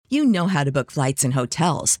You know how to book flights and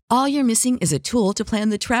hotels. All you're missing is a tool to plan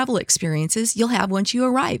the travel experiences you'll have once you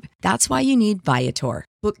arrive. That's why you need Viator.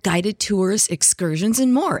 Book guided tours, excursions,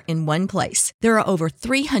 and more in one place. There are over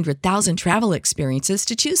 300,000 travel experiences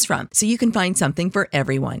to choose from, so you can find something for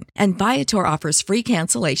everyone. And Viator offers free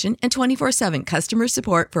cancellation and 24/7 customer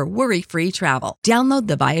support for worry-free travel. Download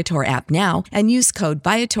the Viator app now and use code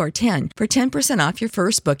Viator10 for 10% off your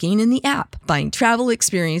first booking in the app. Find travel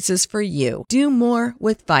experiences for you. Do more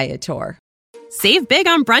with Viator. Save big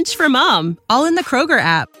on brunch for mom, all in the Kroger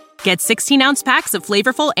app. Get 16-ounce packs of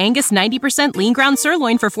flavorful Angus 90% lean ground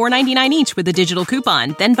sirloin for $4.99 each with a digital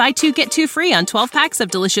coupon. Then buy 2, get 2 free on 12 packs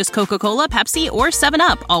of delicious Coca-Cola, Pepsi, or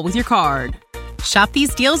 7-Up, all with your card. Shop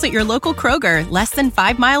these deals at your local Kroger, less than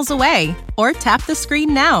 5 miles away. Or tap the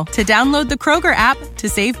screen now to download the Kroger app to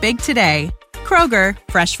save big today. Kroger,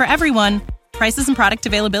 fresh for everyone. Prices and product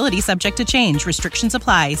availability subject to change. Restrictions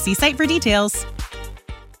apply. See site for details.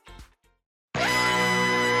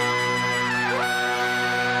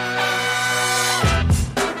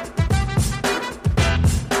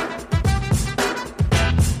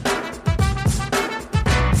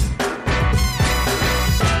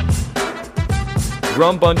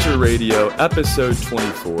 Rum Buncher Radio, episode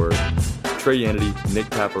 24. Trey Yanity, Nick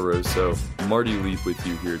Caparoso, Marty Leaf with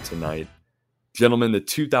you here tonight. Gentlemen, the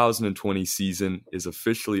 2020 season is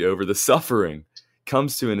officially over. The suffering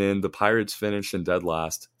comes to an end. The Pirates finish in dead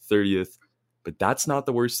last, 30th. But that's not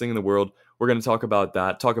the worst thing in the world. We're going to talk about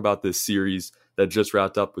that, talk about this series that just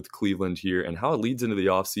wrapped up with Cleveland here and how it leads into the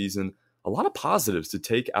offseason. A lot of positives to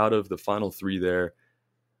take out of the final three there.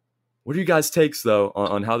 What are you guys' takes, though,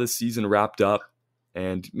 on how this season wrapped up?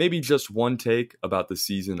 And maybe just one take about the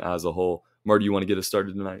season as a whole. Marty, you want to get us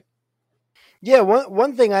started tonight? Yeah,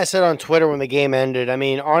 one thing I said on Twitter when the game ended, I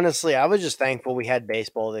mean, honestly, I was just thankful we had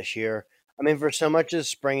baseball this year. I mean, for so much of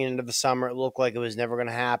spring into the summer, it looked like it was never going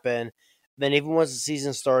to happen. Then even once the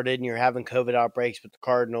season started and you're having COVID outbreaks with the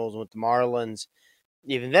Cardinals and with the Marlins,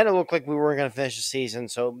 even then it looked like we weren't going to finish the season.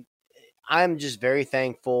 So I'm just very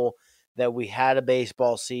thankful that we had a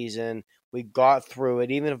baseball season. We got through it,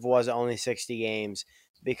 even if it was only 60 games,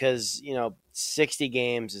 because, 60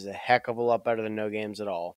 games is a heck of a lot better than no games at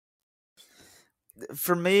all.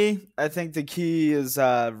 For me, I think the key is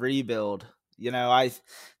rebuild.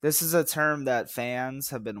 This is a term that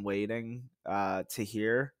fans have been waiting to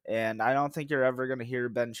hear, and I don't think you're ever going to hear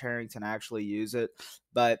Ben Cherington actually use it,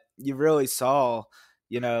 but you really saw,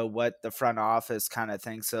 what the front office kind of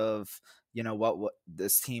thinks of, what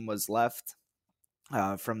this team was left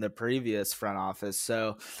from the previous front office.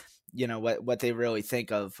 So, what they really think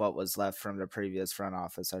of what was left from the previous front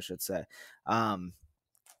office, I should say.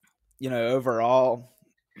 Overall,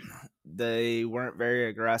 they weren't very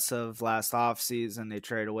aggressive last offseason. They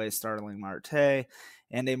traded away Starling Marte,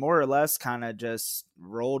 and they more or less kind of just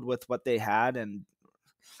rolled with what they had and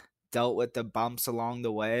dealt with the bumps along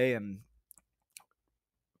the way and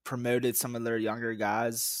promoted some of their younger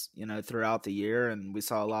guys, throughout the year. And we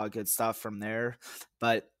saw a lot of good stuff from there.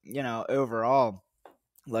 But, overall,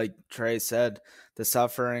 like Trey said, the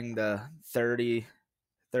suffering, the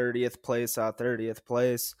 30th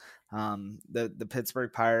place, the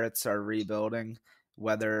Pittsburgh Pirates are rebuilding,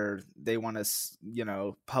 whether they want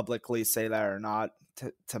to, publicly say that or not.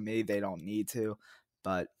 To me, they don't need to,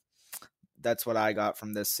 but that's what I got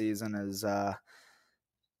from this season is,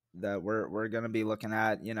 that we're going to be looking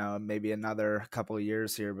at, maybe another couple of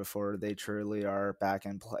years here before they truly are back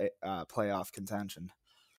in playoff contention.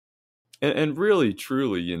 And really,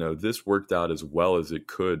 truly, this worked out as well as it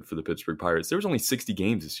could for the Pittsburgh Pirates. There was only 60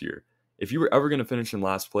 games this year. If you were ever going to finish in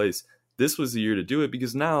last place, this was the year to do it,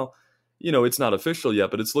 because now, it's not official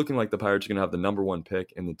yet, but it's looking like the Pirates are going to have the number one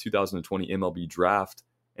pick in the 2020 MLB draft.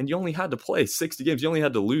 And you only had to play 60 games. You only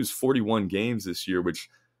had to lose 41 games this year, which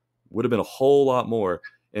would have been a whole lot more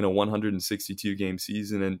in a 162-game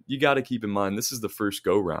season. And you got to keep in mind, this is the first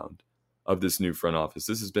go-round of this new front office.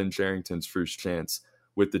 This has been Cherington's first chance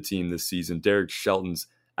with the team this season. Derek Shelton's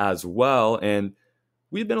as well. And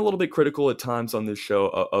we've been a little bit critical at times on this show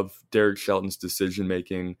of Derek Shelton's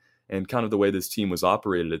decision-making and kind of the way this team was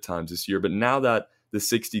operated at times this year. But now that the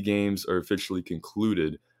 60 games are officially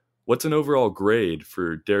concluded, what's an overall grade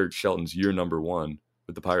for Derek Shelton's year number one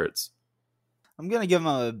with the Pirates? I'm going to give him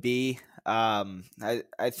a B.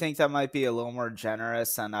 I think that might be a little more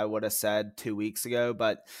generous than I would have said 2 weeks ago,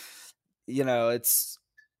 but it's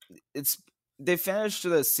they finished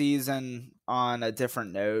the season on a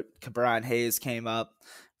different note. Brian Hayes came up,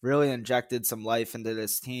 really injected some life into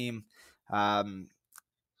this team.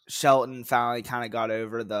 Shelton finally kind of got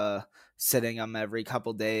over the sitting him every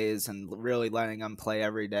couple days and really letting him play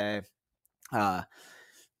every day.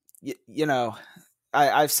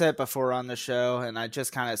 I've said it before on the show, and I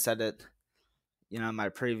just kind of said it, my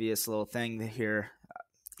previous little thing here.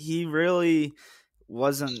 He really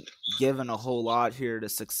wasn't given a whole lot here to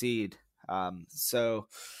succeed. So,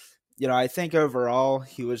 I think overall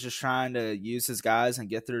he was just trying to use his guys and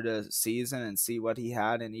get through the season and see what he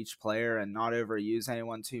had in each player and not overuse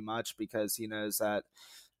anyone too much, because he knows that,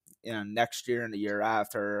 next year and the year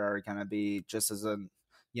after are going to be just as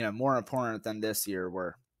more important than this year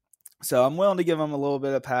were. So I'm willing to give him a little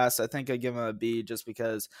bit of pass. I think I give him a B just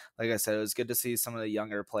because, like I said, it was good to see some of the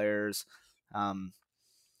younger players,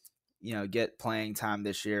 get playing time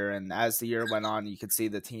this year. And as the year went on, you could see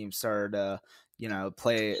the team started to,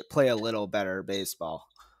 play a little better baseball.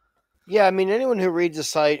 Yeah, I mean, anyone who reads the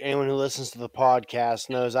site, anyone who listens to the podcast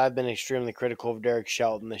knows I've been extremely critical of Derek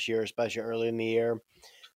Shelton this year, especially early in the year.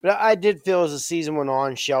 But I did feel as the season went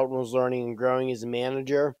on, Shelton was learning and growing as a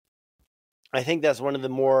manager. I think that's one of the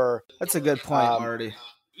more... That's a good point, Marty.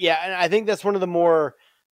 Yeah, and I think that's one of the more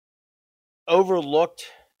overlooked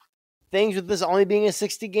things with this only being a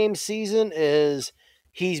 60-game season is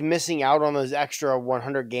he's missing out on those extra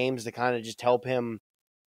 100 games to kind of just help him,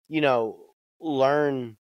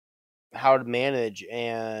 learn how to manage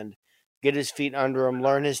and get his feet under him,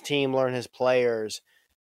 learn his team, learn his players.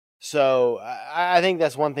 So I think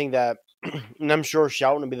that's one thing that, and I'm sure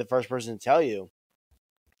Shelton would be the first person to tell you,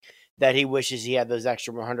 that he wishes he had those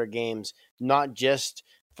extra 100 games, not just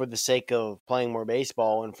for the sake of playing more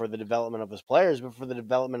baseball and for the development of his players, but for the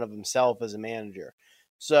development of himself as a manager.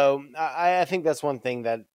 So I think that's one thing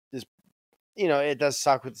that is, it does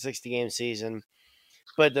suck with the 60-game season.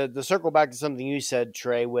 But to circle back to something you said,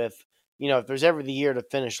 Trey, with, if there's ever the year to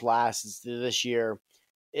finish last, it's this year.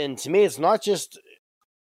 And to me, it's not just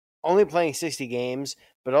only playing 60 games,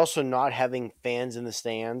 but also not having fans in the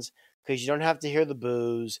stands, because you don't have to hear the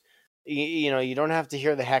boos. You don't have to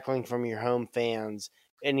hear the heckling from your home fans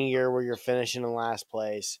in a year where you're finishing in last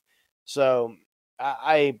place. So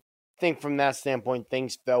I think from that standpoint,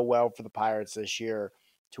 things fell well for the Pirates this year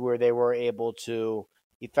to where they were able to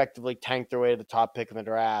effectively tank their way to the top pick in the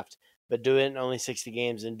draft, but do it in only 60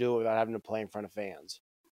 games and do it without having to play in front of fans.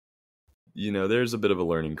 There's a bit of a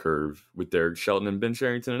learning curve with Derek Shelton and Ben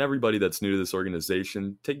Cherington and everybody that's new to this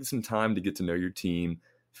organization. Taking some time to get to know your team,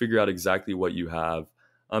 figure out exactly what you have.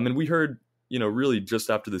 And we heard, really just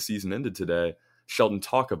after the season ended today, Shelton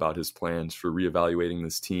talk about his plans for reevaluating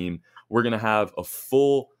this team. We're going to have a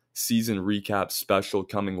full season recap special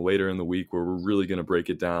coming later in the week where we're really going to break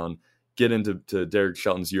it down, get into Derek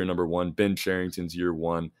Shelton's year number 1, Ben Cherington's year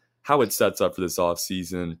 1, how it sets up for this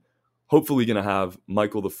offseason. Hopefully going to have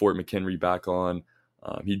Michael the Fort McHenry back on.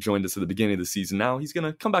 He joined us at the beginning of the season. Now he's going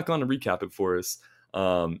to come back on and recap it for us.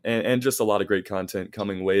 And just a lot of great content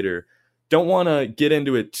coming later. Don't want to get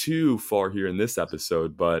into it too far here in this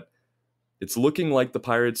episode, but it's looking like the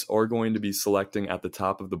Pirates are going to be selecting at the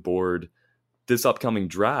top of the board this upcoming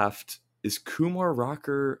draft. Is Kumar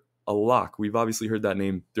Rocker a lock? We've obviously heard that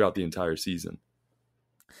name throughout the entire season.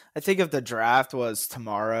 I think if the draft was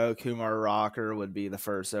tomorrow, Kumar Rocker would be the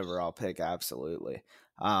first overall pick. Absolutely.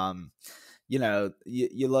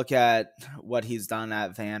 You look at what he's done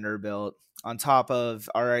at Vanderbilt, on top of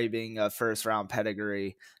already being a first round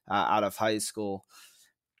pedigree out of high school.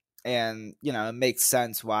 And, it makes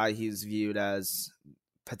sense why he's viewed as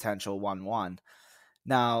potential 1-1.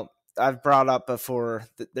 Now, I've brought up before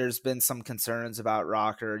that there's been some concerns about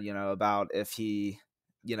Rocker, about if he,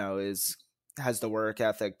 has the work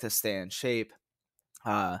ethic to stay in shape.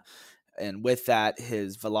 And with that,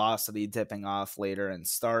 his velocity dipping off later in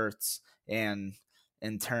starts and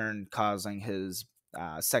in turn causing his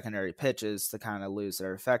secondary pitches to kind of lose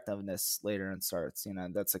their effectiveness later in starts.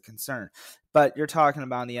 That's a concern. But you're talking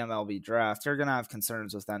about the MLB draft. You're going to have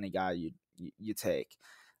concerns with any guy you take.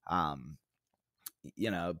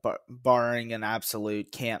 Barring an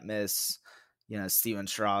absolute can't miss, Steven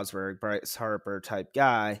Strasburg, Bryce Harper type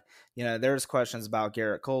guy, there's questions about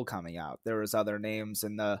Garrett Cole coming out. There was other names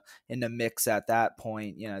in the mix at that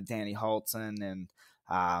point, Danny Hultzen and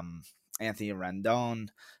Anthony Rendon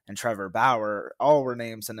and Trevor Bauer, all were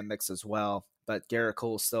names in the mix as well. But Garrett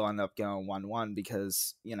Cole still ended up going 1-1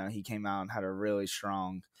 because, he came out and had a really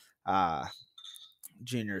strong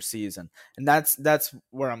junior season. And that's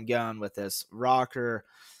where I'm going with this. Rocker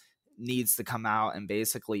needs to come out and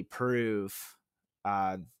basically prove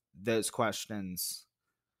those questions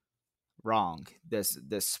wrong this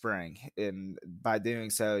spring, and by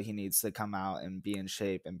doing so he needs to come out and be in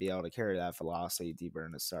shape and be able to carry that velocity deeper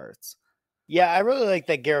into starts. Yeah, I really like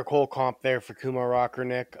that Garrett Cole comp there for Kumar Rocker,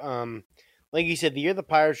 Nick. Like you said, the year the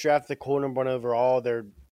Pirates drafted Cole number 1 overall, they're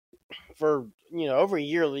for over a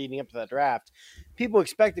year leading up to that draft, people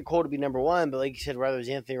expected Cole to be number one, but like you said, whether it was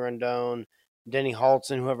Anthony Rendon, Denny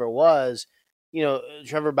Halton, whoever it was,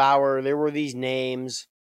 Trevor Bauer, there were these names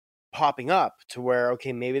popping up to where,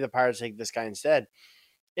 okay, maybe the Pirates take this guy instead.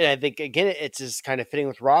 And I think, again, it's just kind of fitting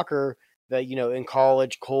with Rocker that, in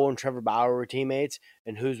college, Cole and Trevor Bauer were teammates.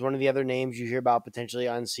 And who's one of the other names you hear about potentially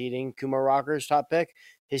unseating Kumar Rocker's top pick?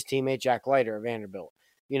 His teammate, Jack Leiter of Vanderbilt.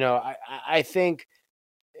 I think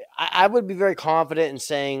I would be very confident in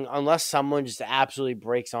saying, unless someone just absolutely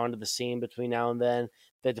breaks onto the scene between now and then,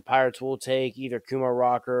 that the Pirates will take either Kumar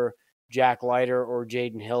Rocker, Jack Leiter, or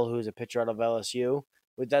Jaden Hill, who is a pitcher out of LSU,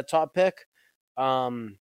 with that top pick.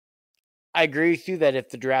 I agree with you that if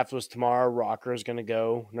the draft was tomorrow, Rocker is going to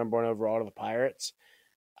go number one overall to the Pirates.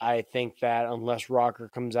 I think that unless Rocker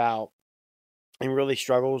comes out and really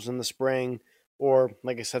struggles in the spring, or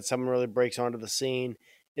like I said, someone really breaks onto the scene,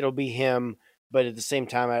 it'll be him. But at the same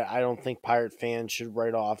time, I don't think Pirate fans should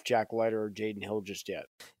write off Jack Leiter or Jaden Hill just yet.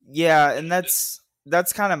 Yeah, and that's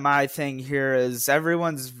kind of my thing here is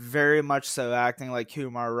everyone's very much so acting like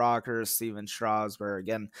Kumar Rocker, Steven Strasburg.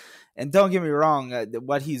 And don't get me wrong,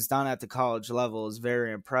 what he's done at the college level is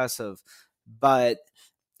very impressive, but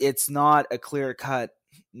it's not a clear-cut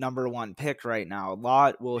number one pick right now. A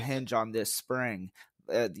lot will hinge on this spring.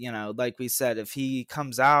 Like we said, if he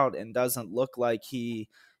comes out and doesn't look like he,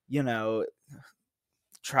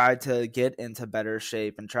 tried to get into better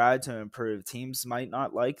shape and tried to improve, teams might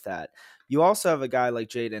not like that. You also have a guy like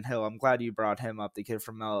Jaden Hill. I'm glad you brought him up, the kid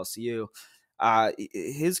from LSU.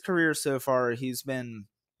 His career so far, he's been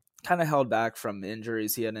kind of held back from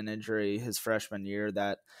injuries. He had an injury his freshman year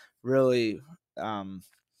that really,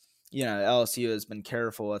 LSU has been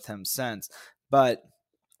careful with him since. But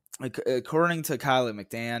according to Kylie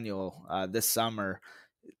McDaniel, this summer,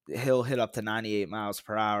 Hill hit up to 98 miles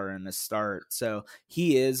per hour in the start. So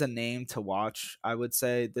he is a name to watch, I would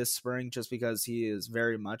say, this spring, just because he is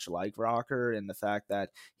very much like Rocker in the fact that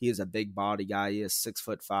he is a big body guy. He is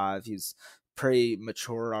 6'5". He's pretty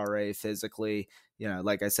mature already physically.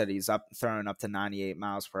 Like I said, he's throwing up to 98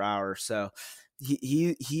 miles per hour. So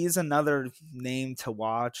he's another name to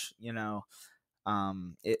watch.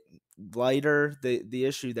 Leiter, the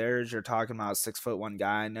issue there is you're talking about a 6'1"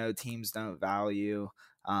 guy. I know teams don't value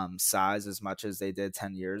size as much as they did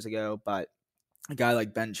 10 years ago, but a guy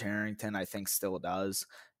like Ben Cherington I think still does,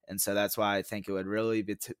 and so that's why I think it would really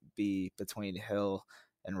be between Hill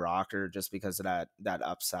and Rocker, just because of that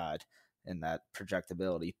upside and that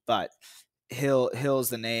projectability. But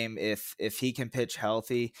Hill's the name. If he can pitch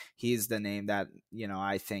healthy, he's the name that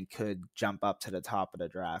I think could jump up to the top of the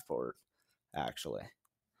draft board, actually.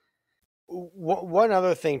 One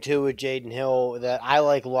other thing too with Jaden Hill that I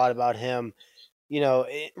like a lot about him,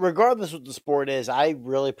 regardless what the sport is, I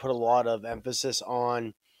really put a lot of emphasis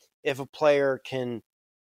on if a player can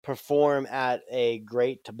perform at a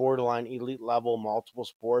great to borderline elite level, multiple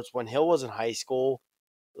sports. When Hill was in high school,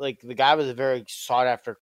 like, the guy was a very sought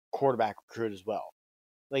after quarterback recruit as well.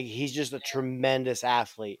 Like, he's just a tremendous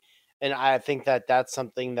athlete. And I think that that's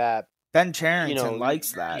something that Ben Cherington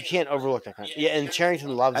likes that. You can't overlook that kind of, yeah, and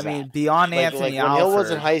Cherington loves that. I mean, beyond Anthony when Alford, Hill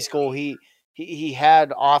was in high school, he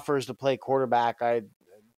had offers to play quarterback. I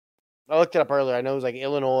looked it up earlier. I know it was like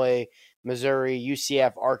Illinois, Missouri,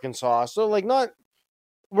 UCF, Arkansas. So we're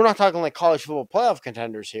not talking like college football playoff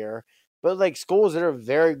contenders here, but like schools that are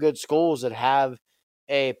very good schools that have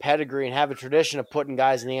a pedigree and have a tradition of putting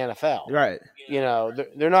guys in the NFL. Right.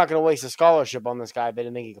 They're not going to waste a scholarship on this guy if they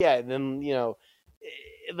didn't think then,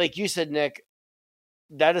 like you said, Nick,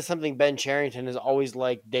 that is something Ben Cherington has always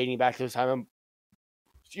liked, dating back to his time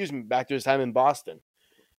in Boston.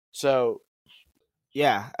 So,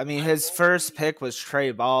 yeah, I mean, his first pick was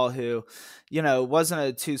Trey Ball, who, wasn't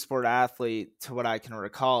a two-sport athlete to what I can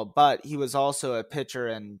recall, but he was also a pitcher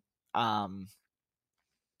and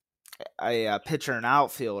a pitcher and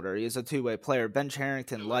outfielder. He's a two-way player. Ben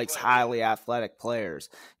Cherington likes highly athletic players.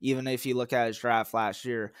 Even if you look at his draft last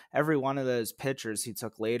year, every one of those pitchers he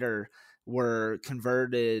took later were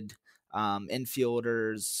converted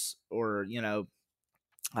infielders or,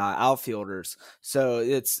 outfielders. So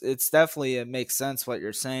it's definitely, it makes sense what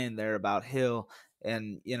you're saying there about Hill.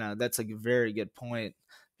 And, that's a very good point,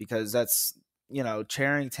 because that's,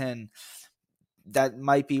 Cherington, that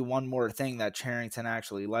might be one more thing that Cherington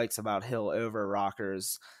actually likes about Hill over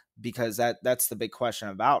Rockers, because that's the big question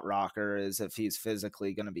about Rocker, is if he's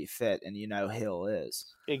physically going to be fit, and Hill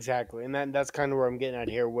is. Exactly, and that's kind of where I'm getting at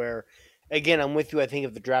here, where, again, I'm with you. I think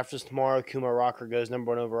if the draft is tomorrow, Kumar Rocker goes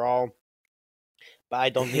number one overall. But I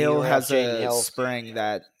don't think you Hill can write off has Jaden a Hill. spring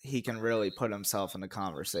that he can really put himself in the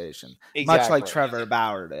conversation, much Exactly. like Trevor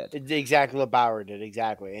Bauer did. It's exactly what Bauer did,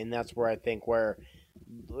 exactly. And that's where I think where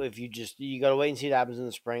if you got to wait and see what happens in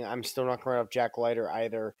the spring. I'm still not going to write off Jack Leiter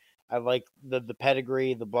either. I like the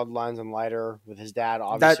pedigree, the bloodlines on Leiter with his dad.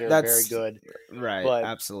 Obviously, are very good. Right, but,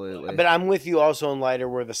 absolutely. But I'm with you also in Leiter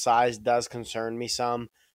where the size does concern me some.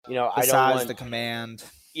 You know, I don't want the command.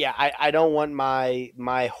 Yeah, I don't want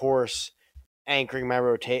my horse anchoring my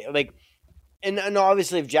rotation. Like, and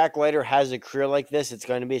obviously, if Jack Leiter has a career like this, it's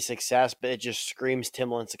going to be a success. But it just screams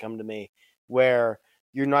Tim Lincecum to me, where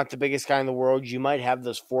you're not the biggest guy in the world. You might have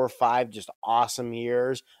those 4 or 5 just awesome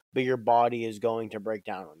years, but your body is going to break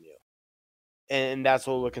down on you. And that's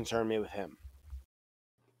what would concern me with him.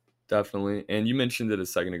 Definitely. And you mentioned it a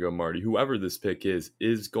second ago, Marty. Whoever this pick is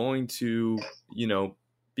going to,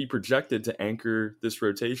 be projected to anchor this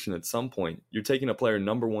rotation at some point. You're taking a player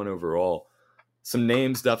number 1 overall. Some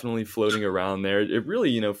names definitely floating around there. It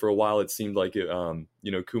really, for a while it seemed like it,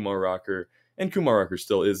 Kumar Rocker, and Kumar Rocker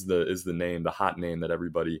still is the name, the hot name that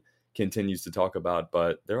everybody continues to talk about.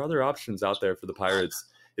 But there are other options out there for the Pirates.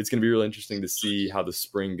 It's going to be really interesting to see how the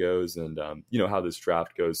spring goes and, how this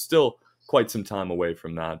draft goes. Still quite some time away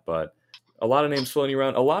from that, but a lot of names floating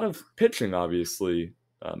around, a lot of pitching, obviously,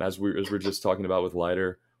 as we're just talking about with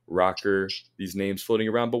Leiter, Rocker, these names floating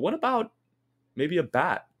around. But what about maybe a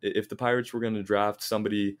bat? If the Pirates were going to draft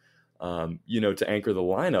somebody, to anchor the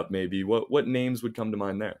lineup, maybe what names would come to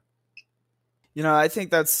mind there? I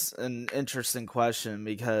think that's an interesting question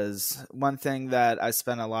because one thing that I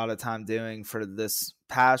spent a lot of time doing for this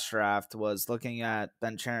past draft was looking at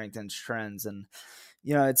Ben Cherington's trends. And,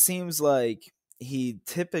 it seems like he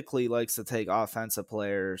typically likes to take offensive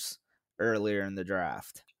players earlier in the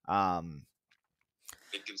draft.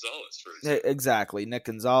 Nick Gonzalez, for example. Exactly. Nick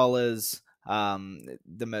Gonzalez,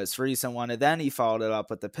 the most recent one. And then he followed it up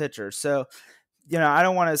with the pitcher. So, I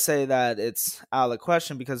don't want to say that it's out of the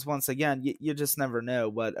question because once again, you just never know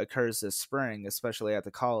what occurs this spring, especially at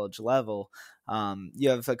the college level. You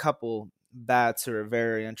have a couple bats who are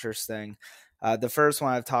very interesting. The first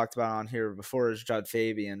one I've talked about on here before is Jud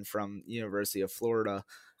Fabian from University of Florida.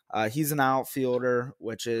 He's an outfielder,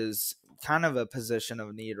 which is kind of a position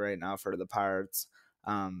of need right now for the Pirates.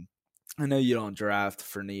 I know you don't draft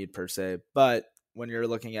for need per se, but when you're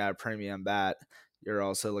looking at a premium bat, you're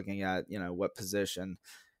also looking at, what position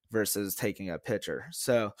versus taking a pitcher.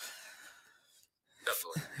 So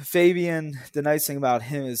definitely. Fabian, the nice thing about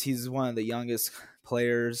him is he's one of the youngest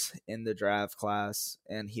players in the draft class.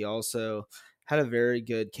 And he also had a very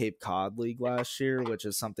good Cape Cod League last year, which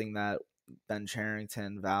is something that Ben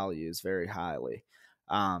Cherington values very highly.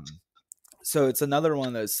 So it's another one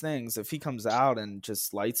of those things. If he comes out and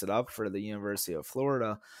just lights it up for the University of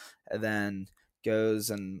Florida and then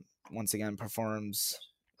goes and once again performs,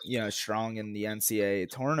 strong in the NCAA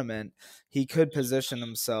tournament, he could position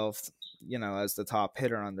himself, as the top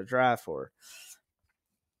hitter on the draft board.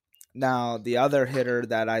 Now, the other hitter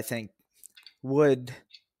that I think would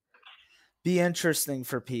be interesting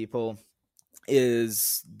for people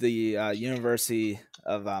is the University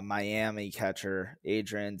of Miami catcher,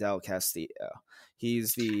 Adrian Del Castillo.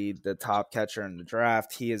 He's the top catcher in the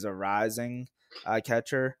draft. He is a rising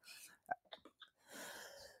catcher.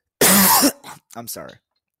 I'm sorry.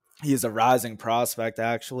 He is a rising prospect,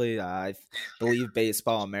 actually. I believe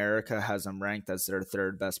Baseball America has him ranked as their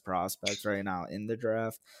 3rd best prospect right now in the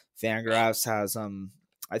draft. Fangraphs has him,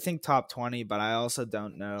 I think, top 20, but I also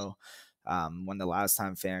don't know when the last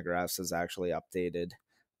time Fangraphs has actually updated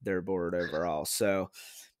their board overall. So,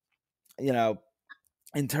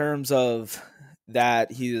 in terms of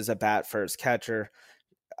that, he is a bat-first catcher.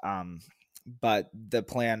 But the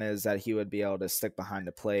plan is that he would be able to stick behind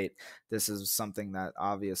the plate. This is something that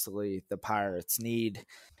obviously the Pirates need.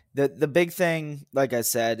 The big thing, like I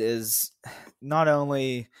said, is not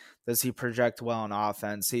only does he project well on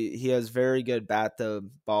offense, he has very good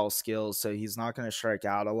bat-to-ball skills, so he's not going to strike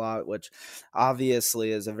out a lot, which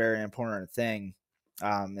obviously is a very important thing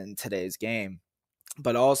in today's game.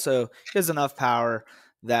 But also, he has enough power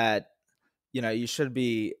that, you should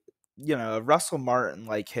be – a Russell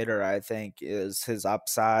Martin-like hitter, I think, is his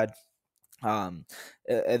upside. And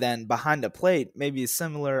then behind the plate, maybe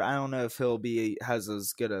similar. I don't know if has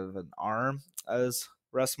as good of an arm as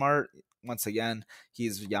Russ Martin. Once again,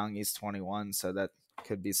 he's young. He's 21, so that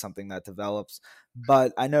could be something that develops.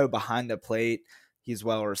 But I know behind the plate, he's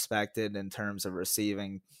well respected in terms of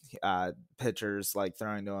receiving pitchers, like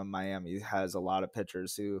throwing to him. Miami has a lot of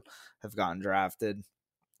pitchers who have gotten drafted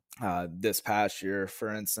this past year,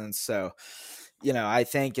 for instance. So, I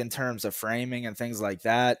think in terms of framing and things like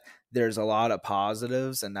that, there's a lot of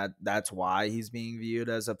positives, and that's why he's being viewed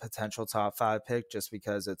as a potential top 5 pick, just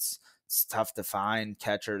because it's tough to find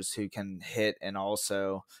catchers who can hit and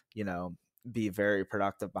also, be very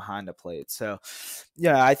productive behind the plate. So,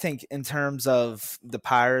 yeah, I think in terms of the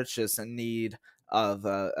Pirates just in need of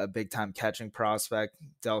a big-time catching prospect,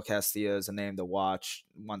 Del Castillo is a name to watch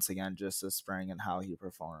once again just this spring and how he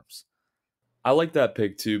performs. I like that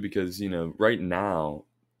pick too because, right now,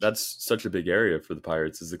 that's such a big area for the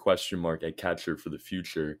Pirates is the question mark at catcher for the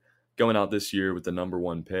future. Going out this year with the number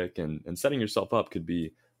 1 pick and setting yourself up could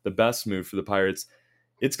be the best move for the Pirates.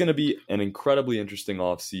 It's going to be an incredibly interesting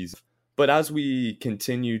offseason. But as we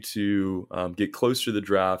continue to get closer to the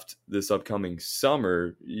draft this upcoming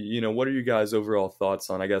summer, what are you guys' overall thoughts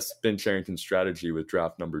on, I guess, Ben Cherington's strategy with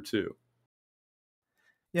draft number 2?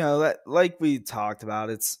 Like we talked about,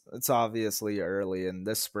 it's obviously early, and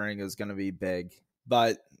this spring is going to be big.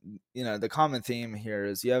 But, the common theme here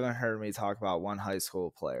is you haven't heard me talk about one high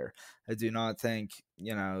school player. I do not think,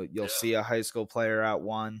 you'll see a high school player at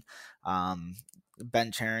 1.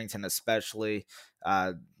 Ben Cherington especially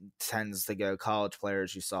tends to go college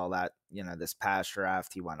players. You saw that, this past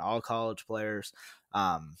draft, he went all college players.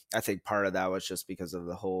 I think part of that was just because of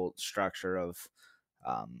the whole structure of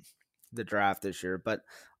the draft this year. But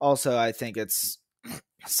also I think it's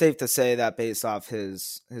safe to say that based off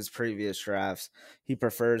his previous drafts, he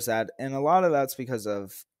prefers that. And a lot of that's because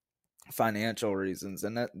of financial reasons.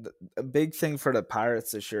 And a big thing for the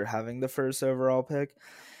Pirates this year, having the first overall pick,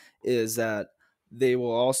 is that they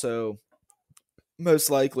will also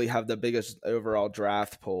most likely have the biggest overall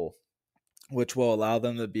draft pool, which will allow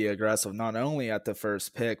them to be aggressive not only at the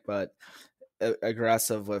first pick, but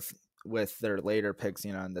aggressive with their later picks,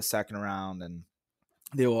 in the second round. And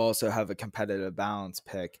they will also have a competitive balance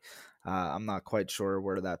pick. I'm not quite sure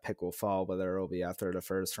where that pick will fall, whether it will be after the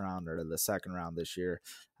first round or the second round this year,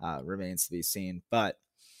 remains to be seen. But,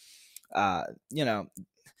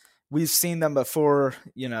 we've seen them before,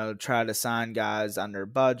 try to sign guys under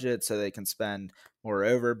budget so they can spend more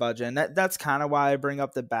over budget. And that's kind of why I bring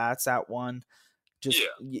up the bats at 1. Just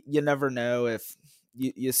you never know if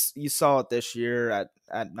you saw it this year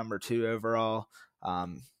at number 2 overall.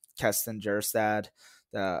 Keston Jerstad,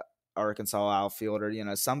 the Arkansas outfielder,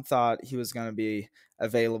 some thought he was going to be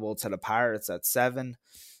available to the Pirates at 7.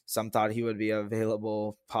 Some thought he would be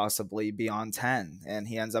available possibly beyond 10, and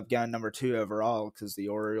he ends up going number 2 overall because the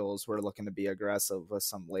Orioles were looking to be aggressive with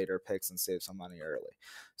some later picks and save some money early.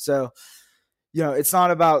 So, it's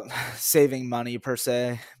not about saving money per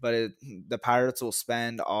se, but the Pirates will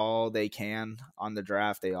spend all they can on the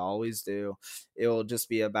draft. They always do. It will just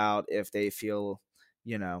be about if they feel,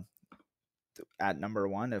 at number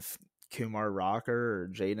 1, if Kumar Rocker or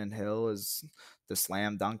Jaden Hill is the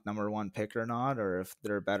slam dunk number 1 pick or not, or if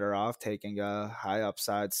they're better off taking a high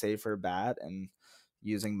upside, safer bat and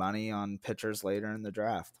using money on pitchers later in the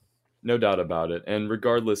draft. No doubt about it. And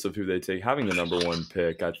regardless of who they take, having the number 1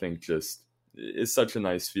 pick, I think just is such a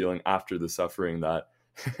nice feeling after the suffering that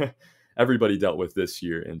everybody dealt with this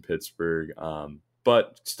year in Pittsburgh.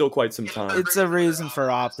 But still quite some time. It's a reason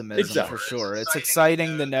for optimism, for sure. It's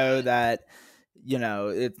exciting to know that,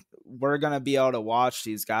 we're going to be able to watch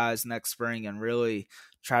these guys next spring and really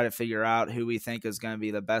try to figure out who we think is going to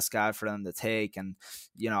be the best guy for them to take. And,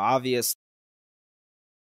 obviously,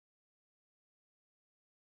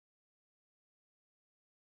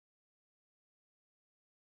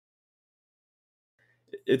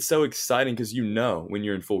 it's so exciting because when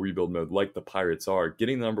you're in full rebuild mode like the Pirates are,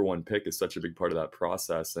 getting the number 1 pick is such a big part of that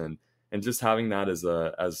process, and just having that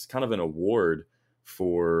as kind of an award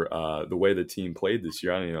for the way the team played this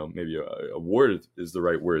year. I don't know, maybe award is the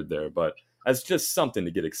right word there, but as just something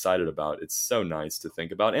to get excited about. It's so nice to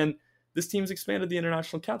think about. And this team's expanded the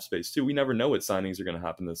international cap space too. We never know what signings are going to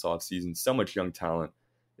happen this offseason. So much young talent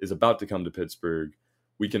is about to come to Pittsburgh.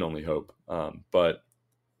 We can only hope. But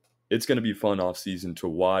it's going to be a fun offseason to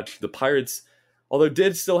watch. The Pirates, although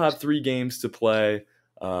did still have 3 games to play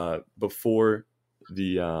before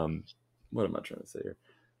the what am I trying to say here?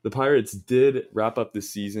 The Pirates did wrap up the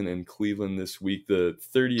season in Cleveland this week. The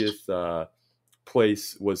 30th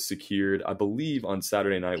place was secured, I believe, on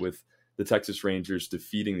Saturday night with the Texas Rangers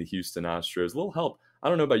defeating the Houston Astros. A little help. I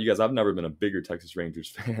don't know about you guys. I've never been a bigger Texas Rangers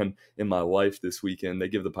fan in my life this weekend. They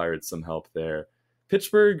give the Pirates some help there.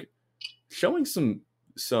 Pittsburgh showing some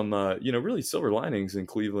really silver linings in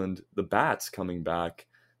Cleveland. The bats coming back.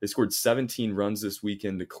 They scored 17 runs this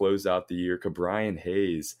weekend to close out the year. Ke'Bryan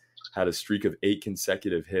Hayes had a streak of 8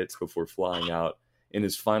 consecutive hits before flying out in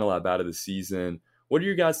his final at-bat of the season. What are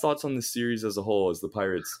your guys' thoughts on the series as a whole as the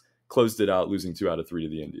Pirates closed it out, losing 2 out of 3 to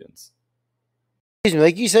the Indians? Excuse me,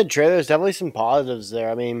 like you said, Trey, there's definitely some positives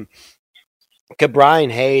there. I mean,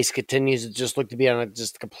 Brian Hayes continues to just look to be on a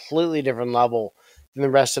just completely different level than the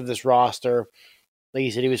rest of this roster. Like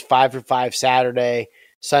you said, he was 5 for 5 Saturday.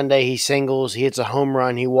 Sunday, he singles, he hits a home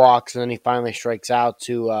run, he walks, and then he finally strikes out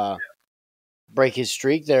to break his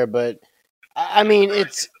streak there. But I mean,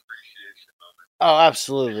 it's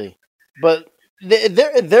absolutely. But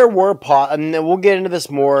there were and we'll get into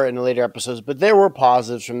this more in the later episodes. But there were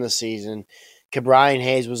positives from this season. Brian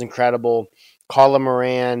Hayes was incredible. Colin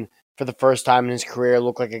Moran, for the first time in his career,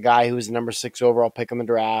 looked like a guy who was the number 6 overall pick in the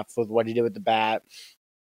draft with what he did with the bat.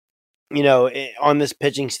 You know, on this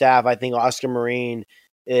pitching staff, I think Oscar Marin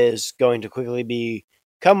is going to quickly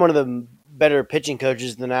become one of the better pitching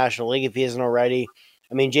coaches in the National League if he isn't already.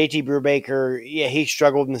 I mean, JT Brubaker, yeah, he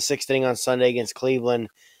struggled in the 6th inning on Sunday against Cleveland.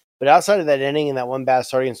 But outside of that inning and that one bad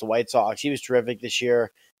start against the White Sox, he was terrific this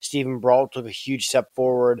year. Stephen Brault took a huge step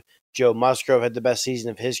forward. Joe Musgrove had the best season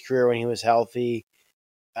of his career when he was healthy.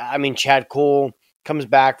 I mean, Chad Kuhl comes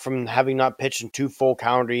back from having not pitched in 2 full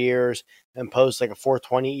calendar years and posts like a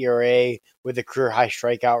 4.20 ERA with a career high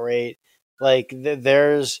strikeout rate. Like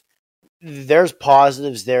there's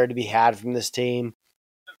positives there to be had from this team.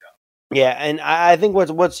 Yeah, and I think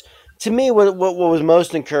what's to me what was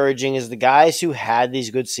most encouraging is the guys who had these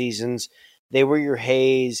good seasons. They were your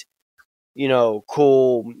Hayes, you know,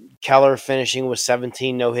 Kuhl, Keller finishing with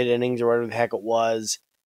 17 no-hit innings or whatever the heck it was.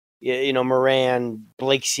 You know, Moran,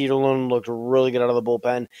 Blake Cederlund looked really good out of the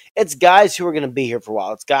bullpen. It's guys who are going to be here for a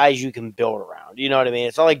while. It's guys you can build around. You know what I mean?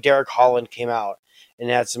 It's not like Derek Holland came out and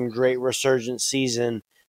had some great resurgent season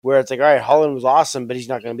where it's like, all right, Holland was awesome, but he's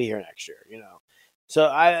not going to be here next year, you know? So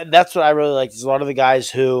that's what I really liked. Is a lot of the guys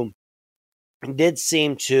who did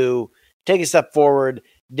seem to take a step forward,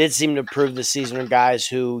 did seem to prove this season are guys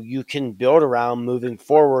who you can build around moving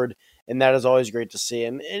forward, and that is always great to see.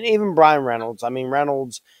 And even Brian Reynolds. I mean,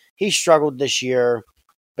 Reynolds, he struggled this year,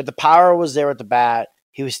 but the power was there at the bat.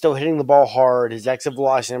 He was still hitting the ball hard. His exit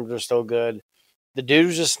velocity numbers are still good. The dude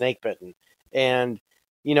was just snake bitten. And,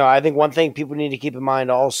 you know, I think one thing people need to keep in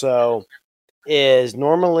mind also is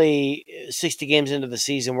normally 60 games into the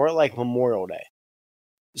season, we're at like Memorial Day.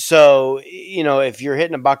 So, you know, if you're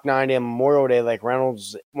hitting a $190 on Memorial Day like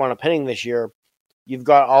Reynolds wound up hitting this year, you've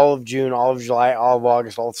got all of June, all of July, all of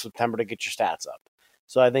August, all of September to get your stats up.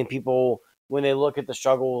 So I think people, when they look at the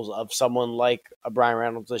struggles of someone like a Brian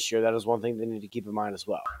Reynolds this year, that is one thing they need to keep in mind as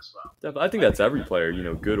well. I think that's every player, you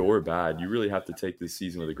know, good or bad. You really have to take this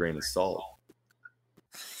season with a grain of salt.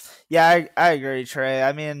 Yeah, I agree, Trey.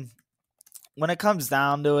 I mean, when it comes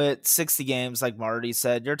down to it, 60 games, like Marty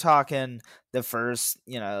said, you're talking the first,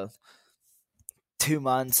 you know, 2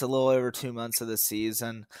 months, a little over 2 months of the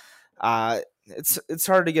season. It's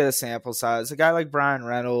hard to get a sample size. A guy like Brian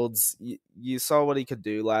Reynolds, you saw what he could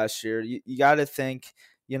do last year. You got to think,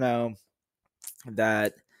 you know,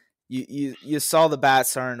 that you saw the bat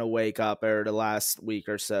starting to wake up over the last week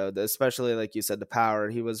or so, especially like you said, the power.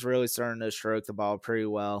 He was really starting to stroke the ball pretty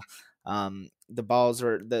well. The balls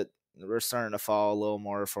were starting to fall a little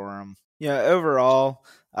more for him. Yeah, overall,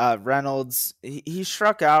 Reynolds, he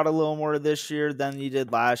struck out a little more this year than he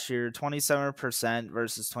did last year, 27%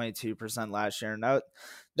 versus 22% last year. And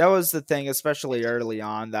that was the thing, especially early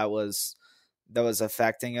on, that was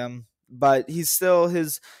affecting him. But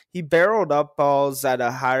he barreled up balls at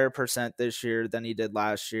a higher percent this year than he did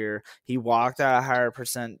last year. He walked at a higher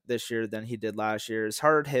percent this year than he did last year. His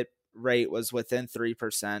hard hit rate was within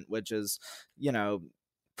 3%, which is, you know,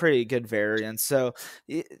 pretty good variance. So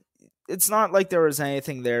it's not like there was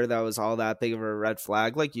anything there that was all that big of a red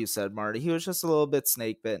flag. Like you said, Marty, he was just a little bit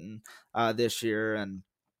snake bitten this year. And,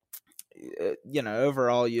 you know,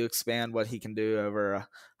 overall you expand what he can do over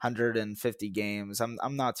 150 games.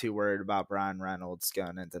 I'm not too worried about Brian Reynolds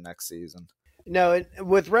going into next season. No,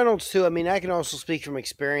 with Reynolds too, I mean, I can also speak from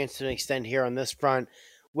experience to an extent here on this front,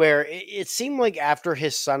 where it seemed like after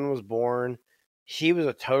his son was born, he was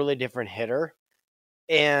a totally different hitter.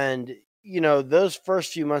 And, you know, those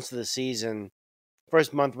first few months of the season,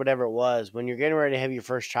 first month, whatever it was, when you're getting ready to have your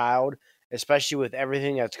first child, especially with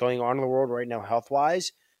everything that's going on in the world right now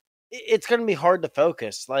health-wise, it's going to be hard to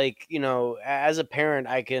focus. Like, you know, as a parent,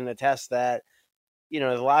 I can attest that, you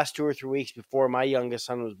know, the last 2 or 3 weeks before my youngest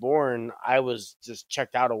son was born, I was just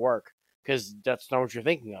checked out of work because that's not what you're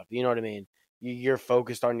thinking of. You know what I mean? You're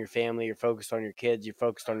focused on your family, you're focused on your kids, you're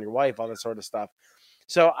focused on your wife, all that sort of stuff.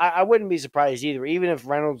 So I wouldn't be surprised either, even if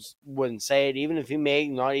Reynolds wouldn't say it, even if he may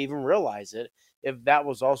not even realize it, if that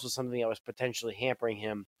was also something that was potentially hampering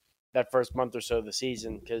him that first month or so of the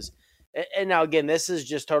season. Because, and now again, this is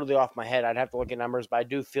just totally off my head. I'd have to look at numbers, but I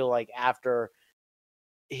do feel like after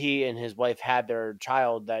he and his wife had their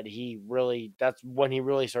child that's when he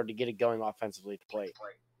really started to get it going offensively at the plate.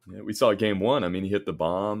 Yeah, we saw game one. I mean, he hit the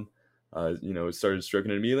bomb. Started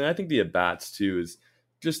stroking it immediately. And I think the at bats too is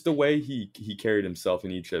just the way he carried himself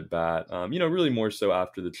in each at bat. Really more so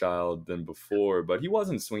after the child than before. But he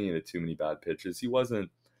wasn't swinging at too many bad pitches. He wasn't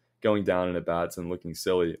going down in at bats and looking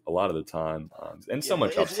silly a lot of the time. And so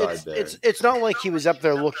much upside there. It's not like he was up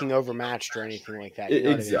there looking overmatched or anything like that. You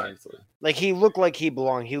know exactly. What I mean? Like he looked like he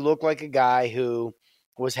belonged. He looked like a guy who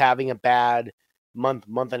was having a bad month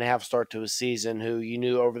and a half start to his season, who you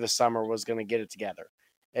knew over the summer was going to get it together.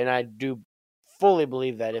 And I do fully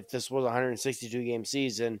believe that if this was a 162 game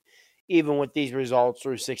season, even with these results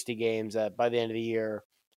through 60 games, that by the end of the year,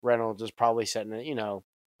 Reynolds is probably setting a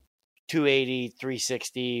 280,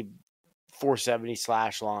 360, 470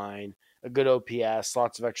 slash line, a good OPS,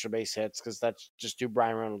 lots of extra base hits, because that's just who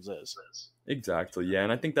Brian Reynolds is. Exactly, yeah,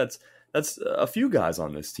 and I think that's a few guys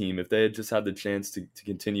on this team. If they had just had the chance to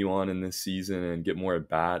continue on in this season and get more at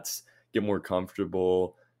bats, get more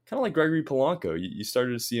comfortable, kind of like Gregory Polanco, you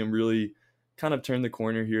started to see him really kind of turn the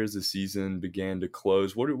corner here as the season began to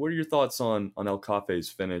close. What are your thoughts on El Cafe's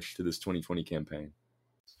finish to this 2020 campaign?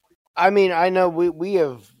 I mean, I know we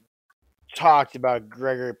have talked about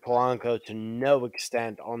Gregory Polanco to no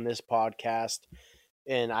extent on this podcast,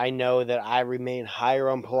 and I know that I remain higher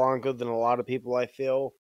on Polanco than a lot of people, I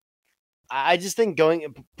feel. I just think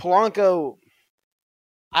Polanco,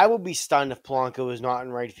 I would be stunned if Polanco was not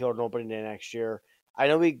in right field on opening day next year. I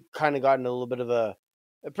know we kind of got into a little bit of a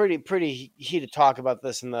pretty heated talk about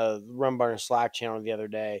this in the Run Barn Slack channel the other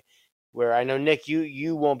day, where I know, Nick,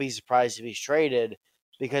 you won't be surprised if he's traded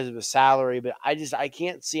because of the salary, but I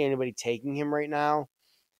can't see anybody taking him right now.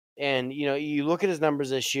 And, you look at his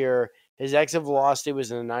numbers this year, his exit velocity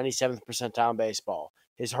was in the 97th percentile in baseball.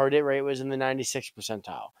 His hard hit rate was in the 96th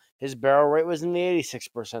percentile. His barrel rate was in the 86th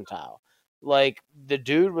percentile. Like, the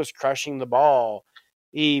dude was crushing the ball.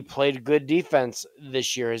 He played good defense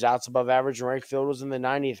this year. His outs above average in right field was in the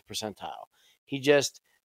 90th percentile.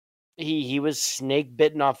 He was snake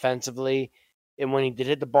bitten offensively. And when he did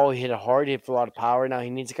hit the ball, he hit a hard hit for a lot of power. Now he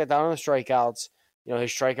needs to cut down on the strikeouts.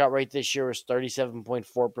 His strikeout rate this year was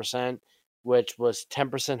 37.4%, which was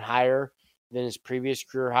 10% higher than his previous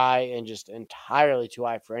career high and just entirely too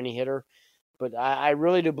high for any hitter. But I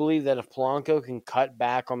really do believe that if Polanco can cut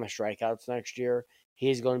back on the strikeouts next year,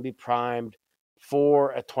 he's going to be primed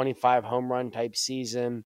for a 25 home run type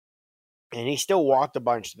season. And he still walked a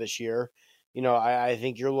bunch this year. I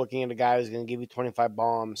think you're looking at a guy who's going to give you 25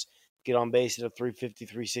 bombs, get on base at a 350,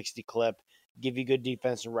 360 clip, give you good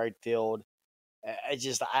defense in right field. I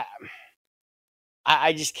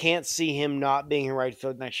just can't see him not being in right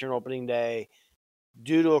field next year on opening day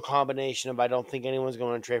due to a combination of I don't think anyone's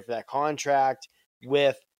going to trade for that contract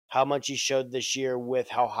with how much he showed this year with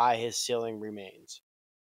how high his ceiling remains.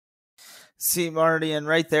 See, Marty, and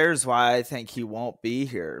right there is why I think he won't be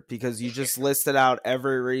here, because you just listed out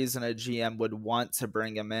every reason a GM would want to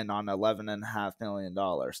bring him in on $11.5 million.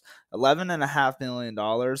 $11.5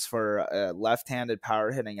 million for a left-handed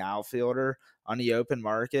power-hitting outfielder on the open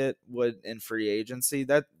market in free agency.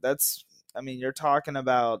 That's you're talking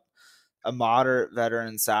about a moderate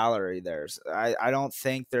veteran salary there. I don't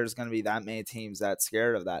think there's going to be that many teams that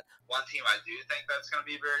scared of that. One team I do think that's going to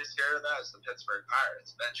be very scared of that is the Pittsburgh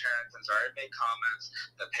Pirates. Ben Cherington's already made comments.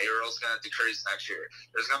 The payroll's going to decrease next year.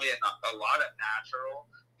 There's going to be a lot of natural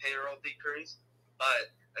payroll decrease,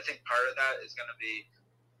 but I think part of that is going to be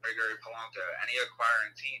Gregory Polanco. Any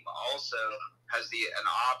acquiring team also has an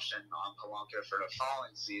option on Polanco for the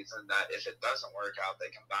following season that if it doesn't work out,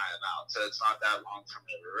 they can buy him out. So it's not that long-term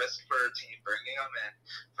of a risk for a team bringing him in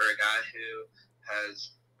for a guy who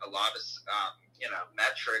has a lot of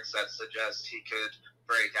metrics that suggest he could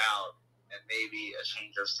break out, and maybe a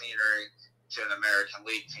change of scenery to an American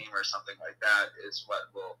League team or something like that is what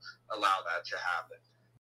will allow that to happen.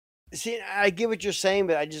 See, I get what you're saying,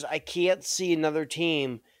 but I can't see another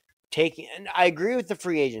team taking. And I agree with the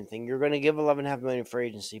free agent thing. You're going to give $11.5 million free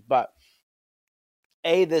agency, but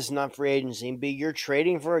A, this is not free agency, and B, you're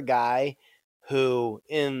trading for a guy who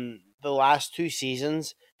in the last 2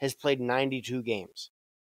 seasons has played 92 games.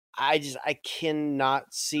 I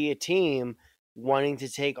cannot see a team wanting to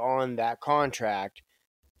take on that contract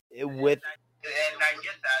with. And I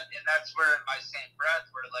get that, and that's where, in my same breath,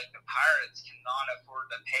 where like the Pirates cannot afford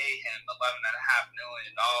to pay him $11.5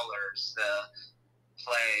 million to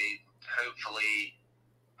play, hopefully,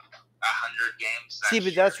 100 games. See,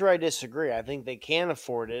 but that's where I disagree. I think they can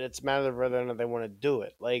afford it. It's a matter of whether or not they want to do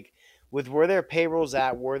it. Like with where their payroll's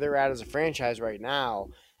at, where they're at as a franchise right now,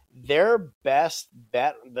 their best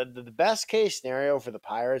bet, the best case scenario for the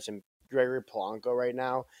Pirates, and Gregory Polanco right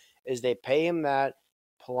now is they pay him that.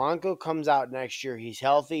 Polanco comes out next year. He's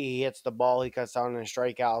healthy. He hits the ball. He cuts down on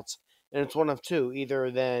strikeouts. And it's one of two.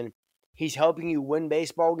 Either then he's helping you win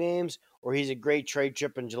baseball games, or he's a great trade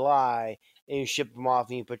chip in July, and you ship him off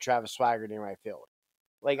and you put Travis Swagger in right field.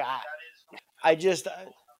 Like,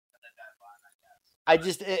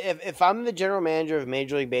 if I'm the general manager of a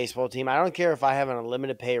Major League Baseball team, I don't care if I have an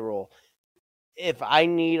unlimited payroll. If I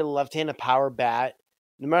need a left-handed power bat,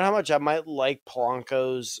 no matter how much I might like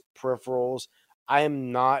Polanco's peripherals, I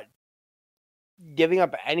am not giving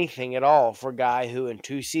up anything at all for a guy who in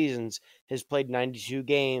 2 seasons has played 92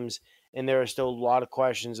 games, and there are still a lot of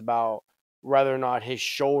questions about whether or not his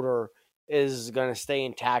shoulder is going to stay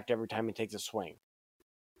intact every time he takes a swing.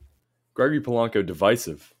 Gregory Polanco,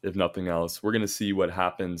 divisive, if nothing else. We're going to see what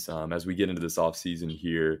happens as we get into this offseason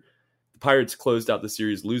here. The Pirates closed out the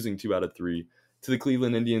series, losing 2 out of 3 to the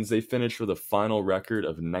Cleveland Indians. They finished with a final record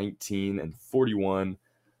of 19-41.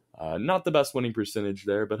 Not the best winning percentage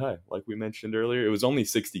there, but hey, like we mentioned earlier, it was only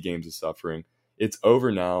 60 games of suffering. It's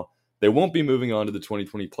over now. They won't be moving on to the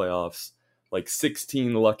 2020 playoffs. Like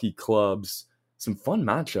 16 lucky clubs. Some fun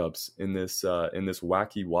matchups in this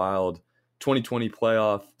wacky, wild 2020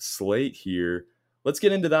 playoff slate here. Let's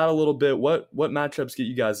get into that a little bit. What matchups get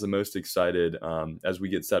you guys the most excited as we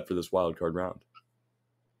get set for this wild card round?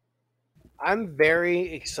 I'm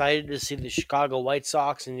very excited to see the Chicago White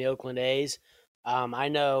Sox and the Oakland A's. I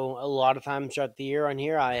know a lot of times throughout the year on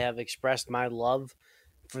here, I have expressed my love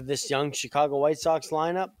for this young Chicago White Sox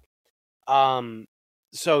lineup.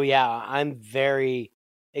 So yeah, I'm very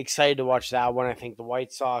excited to watch that one. I think the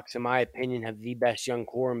White Sox, in my opinion, have the best young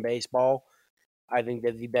core in baseball. I think they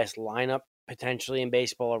have the best lineup potentially in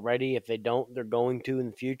baseball already. If they don't, they're going to in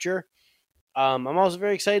the future. I'm also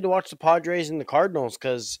very excited to watch the Padres and the Cardinals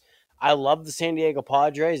because I love the San Diego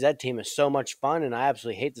Padres. That team is so much fun, and I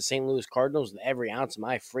absolutely hate the St. Louis Cardinals with every ounce of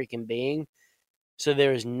my freaking being. So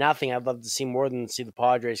there is nothing I'd love to see more than see the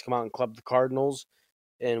Padres come out and club the Cardinals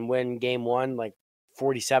and win game 1 like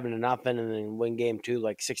 47-0, and then win game 2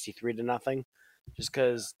 like 63-0. Just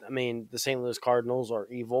because, I mean, the St. Louis Cardinals are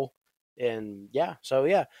evil. And yeah, so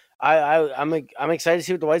yeah, I'm excited to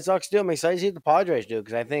see what the White Sox do. I'm excited to see what the Padres do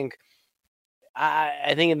because I think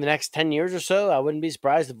in the next 10 years or so, I wouldn't be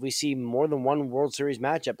surprised if we see more than one World Series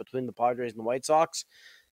matchup between the Padres and the White Sox.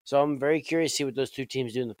 So I'm very curious to see what those two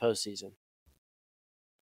teams do in the postseason.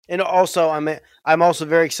 And also, I'm also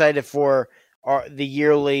very excited for the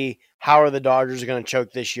yearly how are the Dodgers going to choke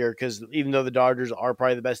this year, because even though the Dodgers are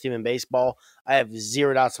probably the best team in baseball, I have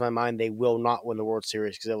zero doubts in my mind they will not win the World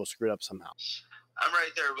Series because they will screw it up somehow. I'm right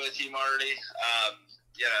there with you, Marty.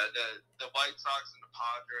 The White Sox and the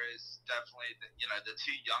Padres, definitely, the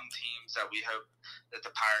two young teams that we hope that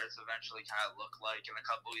the Pirates eventually kind of look like in a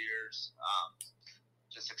couple years.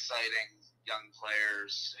 Just exciting young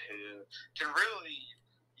players who can really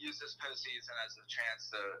use this postseason as a chance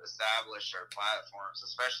to establish their platforms,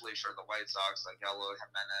 especially for the White Sox like Eloy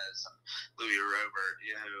Jimenez and Louis Robert,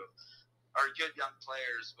 who are good young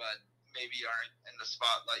players, but maybe aren't in the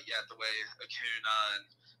spotlight yet the way Acuna and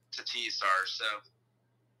Tatis are. So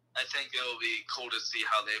I think it'll be cool to see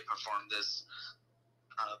how they perform this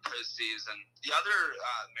postseason. The other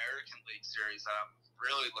American League series that I'm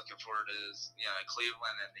really looking forward to is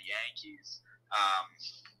Cleveland and the Yankees.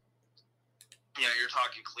 You're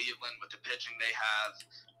talking Cleveland with the pitching they have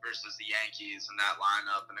versus the Yankees in that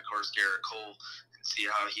lineup, and of course Garrett Cole, and see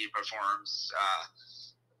how he performs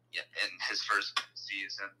in his first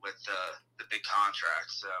season with the big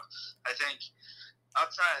contract. So I think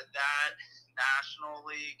outside of that, National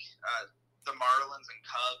League, the Marlins and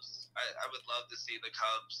Cubs, I would love to see the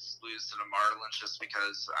Cubs lose to the Marlins just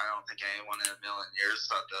because I don't think anyone in a million years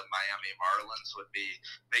thought the Miami Marlins would be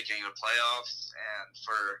making the playoffs, and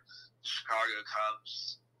for Chicago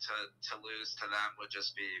Cubs to lose to them would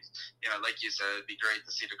just be, like you said, it'd be great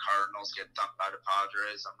to see the Cardinals get dumped by the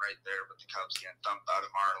Padres. I'm right there with the Cubs getting dumped by the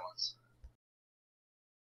Marlins.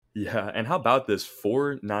 Yeah, and how about this?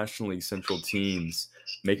 4 National League Central teams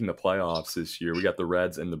making the playoffs this year. We got the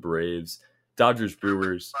Reds and the Braves, Dodgers,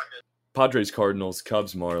 Brewers, Padres, Cardinals,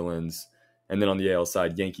 Cubs, Marlins, and then on the AL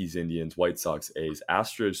side, Yankees, Indians, White Sox, A's,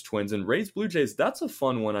 Astros, Twins, and Rays, Blue Jays. That's a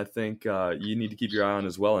fun one, I think you need to keep your eye on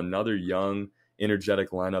as well. Another young, energetic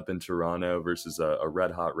lineup in Toronto versus a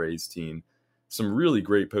red-hot Rays team. Some really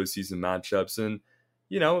great postseason matchups. And,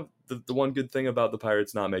 the one good thing about the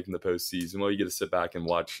Pirates not making the postseason, well, you get to sit back and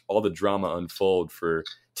watch all the drama unfold for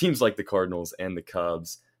teams like the Cardinals and the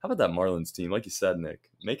Cubs. How about that Marlins team? Like you said, Nick,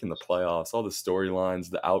 making the playoffs, all the storylines,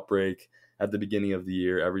 the outbreak at the beginning of the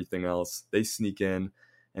year, everything else. They sneak in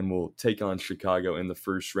and will take on Chicago in the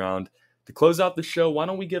first round. to close out the show, why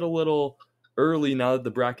don't we get a little early, now that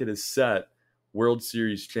the bracket is set, World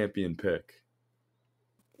Series champion pick?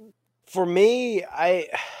 For me,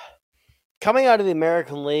 coming out of the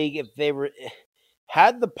American League, if they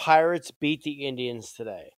had the Pirates beat the Indians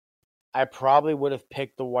today, I probably would have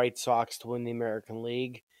picked the White Sox to win the American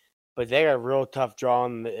League, but they got a real tough draw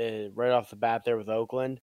right off the bat there with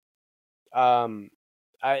Oakland.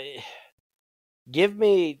 Give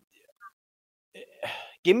me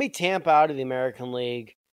Tampa out of the American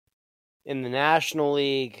League. In the National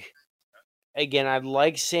League, again, I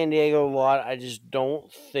like San Diego a lot. I just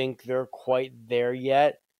don't think they're quite there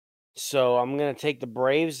yet. So I'm going to take the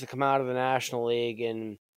Braves to come out of the National League,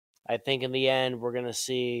 and I think in the end we're going to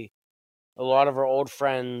see a lot of our old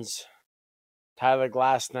friends, Tyler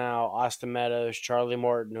Glasnow, Austin Meadows, Charlie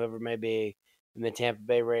Morton, whoever it may be, and the Tampa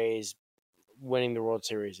Bay Rays winning the World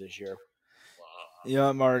Series this year.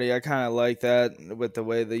 Yeah, Marty, I kind of like that with the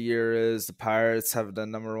way the year is. The Pirates have the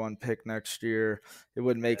number 1 pick next year. It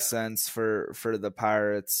would make sense for the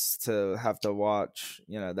Pirates to have to watch,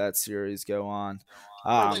 that series go on.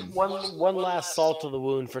 One last salt to the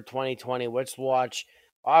wound for 2020. Let's watch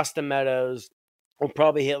Austin Meadows. Will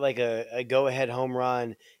probably hit like a go-ahead home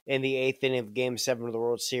run in the 8th inning of Game 7 of the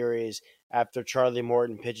World Series after Charlie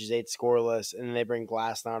Morton pitches 8 scoreless, and then they bring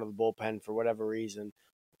Glasnow out of the bullpen for whatever reason,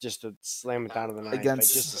 just to slam it down to the ninth,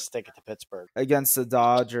 just to stick it to Pittsburgh. Against the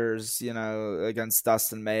Dodgers, against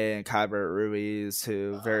Dustin May and Keibert Ruiz,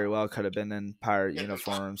 who very well could have been in Pirate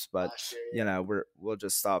uniforms, but, we'll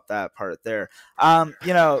just stop that part there.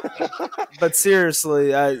 But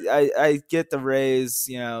seriously, I get the Rays,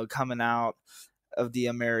 coming out of the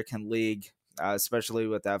American League, especially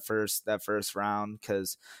with that first round,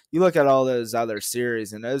 because you look at all those other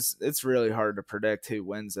series, and it's really hard to predict who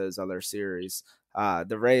wins those other series.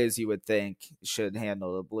 The Rays, you would think, should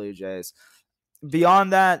handle the Blue Jays.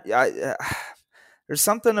 Beyond that, there's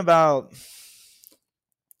something about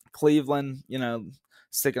Cleveland,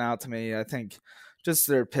 sticking out to me. I think just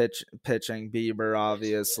their pitching, Bieber,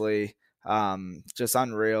 obviously, just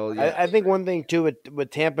unreal. Yeah. I think one thing, too,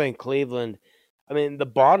 with Tampa and Cleveland, I mean, the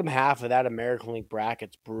bottom half of that American League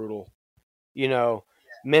bracket's brutal.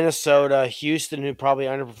 Minnesota, Houston, who probably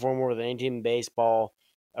underperform more than any team in baseball,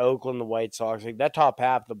 Oakland, the White Sox. Like that top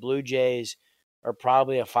half, the Blue Jays are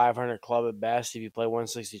probably a 500 club at best if you play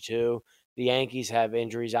 162. The Yankees have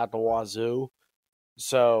injuries out the wazoo.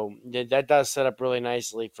 So that does set up really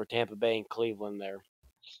nicely for Tampa Bay and Cleveland there.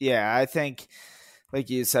 Yeah, I think, like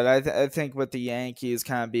you said, I think with the Yankees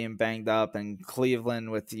kind of being banged up and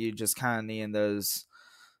Cleveland with you just kind of needing those,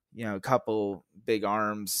 couple big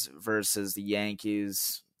arms versus the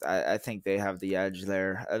Yankees, I think they have the edge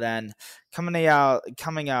there. And then coming out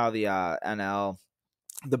of the NL,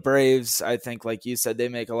 the Braves, I think, like you said, they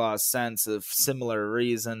make a lot of sense of similar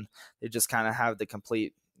reason. They just kind of have the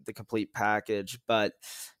complete package. But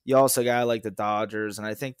you also got like the Dodgers, and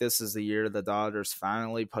I think this is the year the Dodgers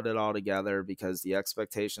finally put it all together because the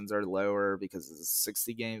expectations are lower because it's a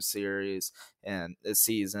 60-game series and this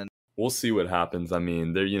season. We'll see what happens. I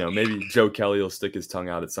mean, maybe Joe Kelly will stick his tongue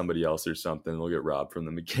out at somebody else or something. They'll get robbed from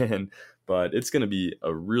them again. But it's going to be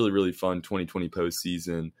a really, really fun 2020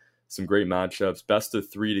 postseason. Some great matchups. Best of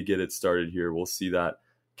 3 to get it started here. We'll see that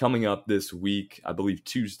coming up this week. I believe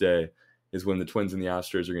Tuesday is when the Twins and the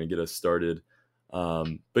Astros are going to get us started.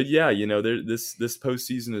 But yeah, this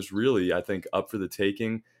postseason is really, I think, up for the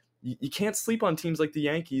taking. You can't sleep on teams like the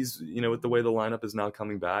Yankees, with the way the lineup is now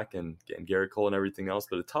coming back and getting Garrett Cole and everything else.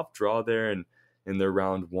 But a tough draw there in their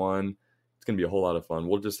round 1. It's going to be a whole lot of fun.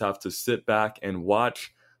 We'll just have to sit back and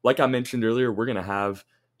watch. Like I mentioned earlier, we're going to have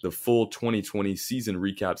the full 2020 season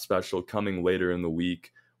recap special coming later in the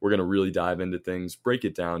week. We're going to really dive into things, break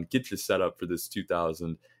it down, get you set up for this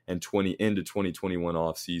 2020 into 2021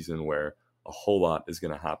 off season where a whole lot is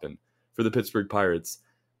going to happen for the Pittsburgh Pirates.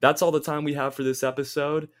 That's all the time we have for this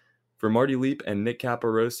episode. For Marty Leap and Nick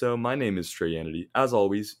Caparoso, my name is Trey Yanity. As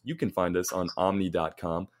always, you can find us on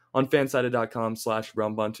omni.com, on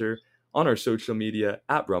fansided.com/rumbunter, on our social media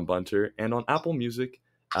 @rumbunter, and on Apple Music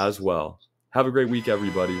as well. Have a great week,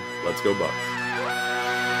 everybody. Let's go Bucks.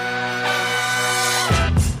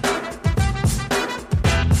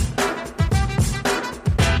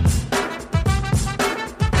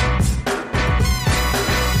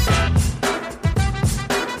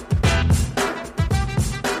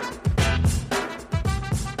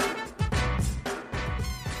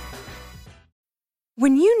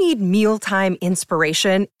 When you need mealtime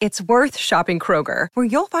inspiration, it's worth shopping Kroger, where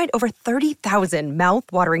you'll find over 30,000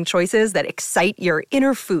 mouth-watering choices that excite your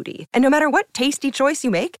inner foodie. And no matter what tasty choice you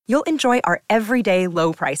make, you'll enjoy our everyday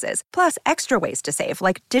low prices, plus extra ways to save,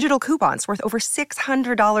 like digital coupons worth over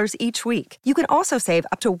 $600 each week. You can also save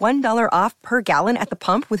up to $1 off per gallon at the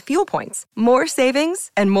pump with fuel points. More savings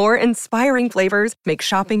and more inspiring flavors make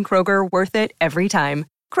shopping Kroger worth it every time.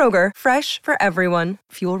 Kroger, fresh for everyone.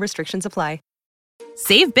 Fuel restrictions apply.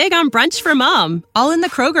 Save big on brunch for mom, all in the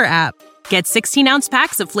Kroger app. Get 16-ounce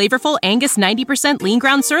packs of flavorful Angus 90% lean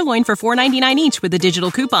ground sirloin for $4.99 each with a digital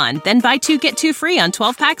coupon. Then buy 2, get 2 free on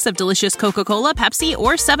 12 packs of delicious Coca-Cola, Pepsi,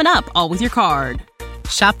 or 7-Up, all with your card.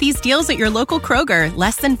 Shop these deals at your local Kroger,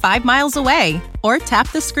 less than 5 miles away. Or tap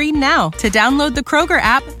the screen now to download the Kroger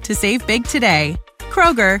app to save big today.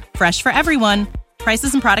 Kroger, fresh for everyone.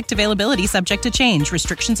 Prices and product availability subject to change.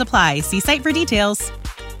 Restrictions apply. See site for details.